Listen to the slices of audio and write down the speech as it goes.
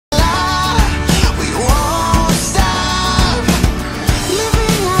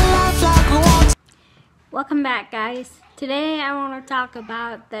Welcome back, guys. Today I want to talk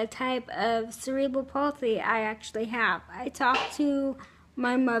about the type of cerebral palsy I actually have. I talked to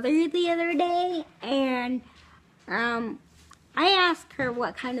my mother the other day and I asked her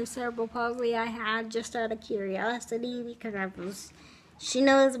what kind of cerebral palsy I had just out of curiosity because she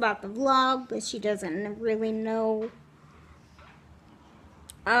knows about the vlog, but she doesn't really know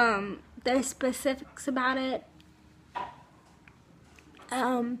the specifics about it.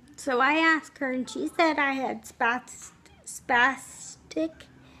 So I asked her, and she said I had spastic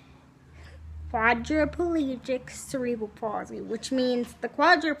quadriplegic cerebral palsy, which means the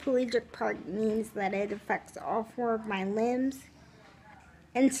quadriplegic part means that it affects all four of my limbs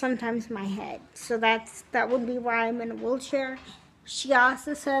and sometimes my head. So that would be why I'm in a wheelchair. She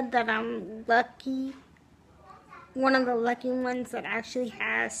also said that I'm lucky, one of the lucky ones that actually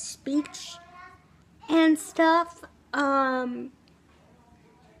has speech and stuff.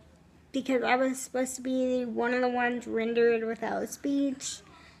 Because I was supposed to be one of the ones rendered without speech,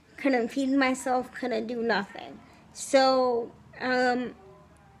 couldn't feed myself, couldn't do nothing. So, right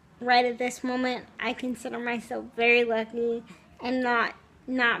at this moment, I consider myself very lucky and not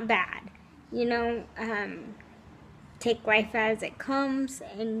bad. You know, take life as it comes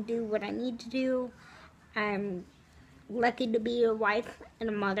and do what I need to do. I'm lucky to be a wife and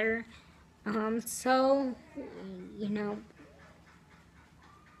a mother. So, you know,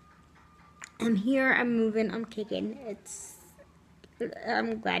 I'm here, I'm moving, I'm kicking.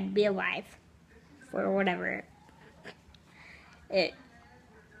 I'm glad to be alive for whatever it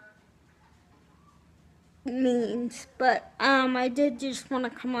means. But I did just want to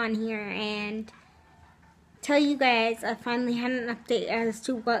come on here and tell you guys I finally had an update as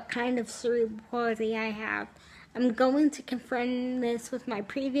to what kind of cerebral palsy I have. I'm going to confirm this with my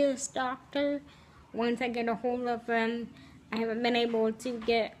previous doctor once I get a hold of them. I haven't been able to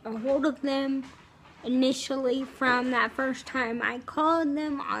get a hold of them initially from that first time I called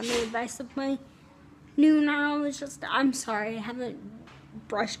them on the advice of my new neurologist. I'm sorry, I haven't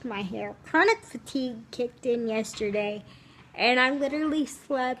brushed my hair. Chronic fatigue kicked in yesterday, and I literally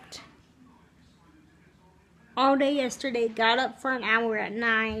slept all day yesterday, got up for an hour at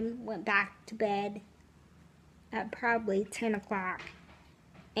 9, went back to bed at probably 10 o'clock,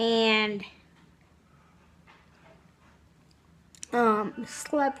 and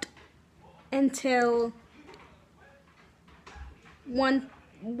slept until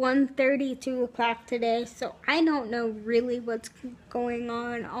 1:30, 2 o'clock today. So I don't know really what's going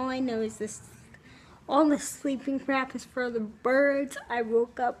on. All I know is all the sleeping crap is for the birds. I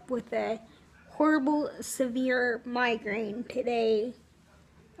woke up with a horrible, severe migraine today.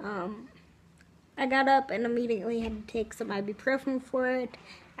 I got up and immediately had to take some ibuprofen for it.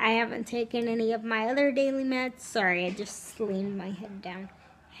 I haven't taken any of my other daily meds. Sorry, I just leaned my hand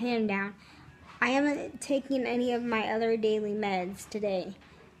down. I haven't taken any of my other daily meds today.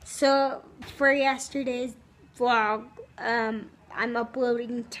 So, for yesterday's vlog, I'm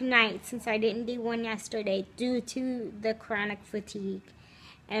uploading tonight since I didn't do one yesterday due to the chronic fatigue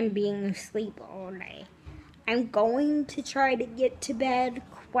and being asleep all day. I'm going to try to get to bed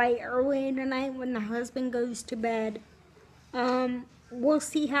quite early tonight when the husband goes to bed. We'll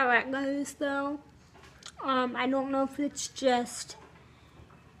see how that goes, though. I don't know if it's just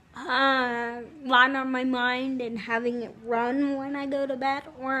lying on my mind and having it run when I go to bed,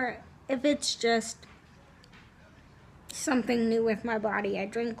 or if it's just something new with my body. I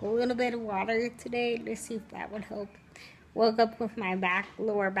drank a little bit of water today to see if that would help. Woke up with my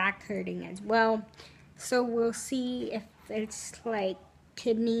lower back hurting as well. So we'll see if it's like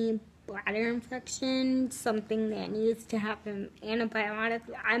kidney bladder infection, something that needs to have an antibiotic.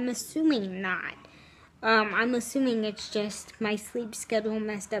 I'm assuming not. I'm assuming it's just my sleep schedule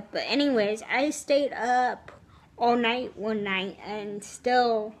messed up. But anyways, I stayed up all night one night and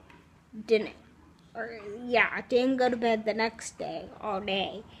still didn't go to bed the next day all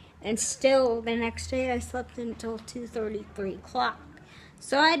day. And still the next day I slept until 2:30, 3 o'clock.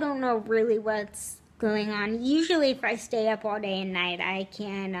 So I don't know really what's going on. Usually if I stay up all day and night, I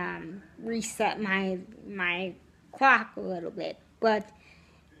can reset my clock a little bit, but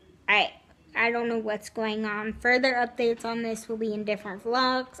I don't know what's going on. Further updates on this will be in different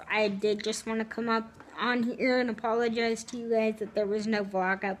vlogs. I did just want to come up on here and apologize to you guys that there was no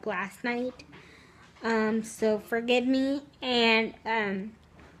vlog up last night. So forgive me, and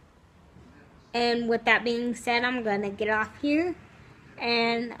with that being said, I'm gonna get off here.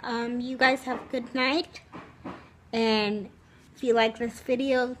 And you guys have a good night. And if you like this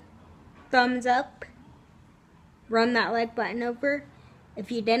video, thumbs up. Run that like button over.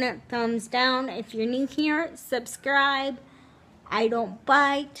 If you didn't, thumbs down. If you're new here, subscribe. I don't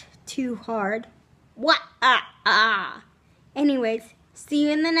bite too hard. What? Anyways, see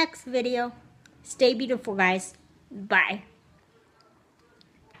you in the next video. Stay beautiful, guys. Bye.